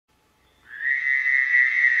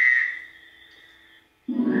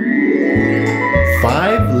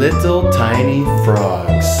5 little tiny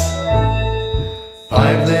frogs.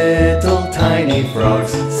 5 little tiny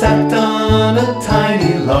frogs sat on a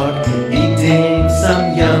tiny log, eating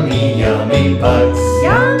some yummy, yummy bugs.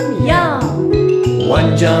 Yum, yum.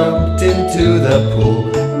 One jumped into the pool,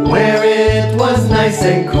 where it was nice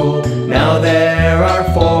and cool. Now there are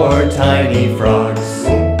 4 tiny frogs.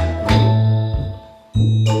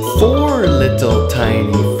 4 little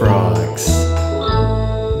tiny frogs.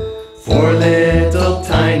 4 little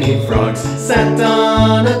tiny frogs sat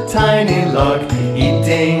on a tiny log,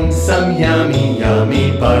 eating some yummy,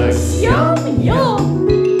 yummy bugs. Yum,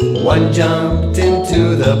 yum. One jumped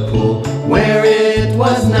into the pool, where it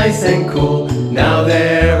was nice and cool. Now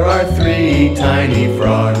there are 3 tiny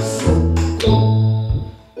frogs.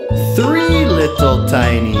 3 little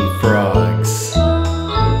tiny frogs.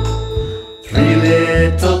 3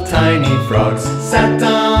 little tiny frogs sat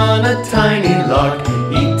on a tiny log,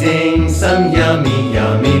 eating some yummy,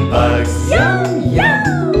 yummy bugs. Yum,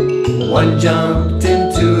 yum. One jumped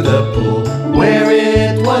into the pool, where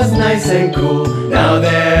it was nice and cool. Now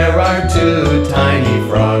there are 2 tiny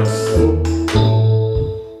frogs.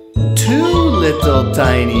 2 little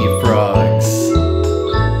tiny frogs.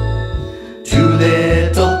 2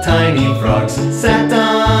 little tiny frogs sat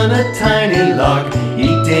on a tiny log,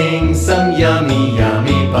 eating some yummy,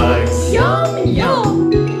 yummy bugs. Yum,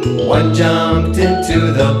 yum. One jumped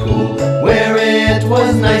into the pool, where it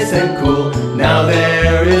was nice and cool. Now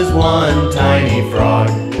there is 1 tiny frog.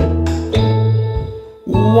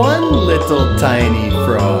 1 little tiny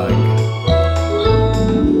frog.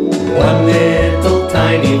 1 little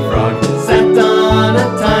tiny frog sat on a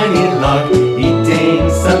tiny log, eating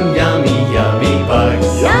some yummy, yummy bugs.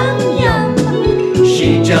 Yum, yum.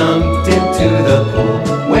 She jumped into the pool,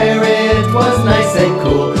 where it was nice and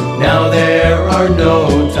cool. Now there are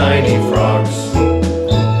no tiny frogs.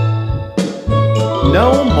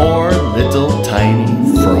 No more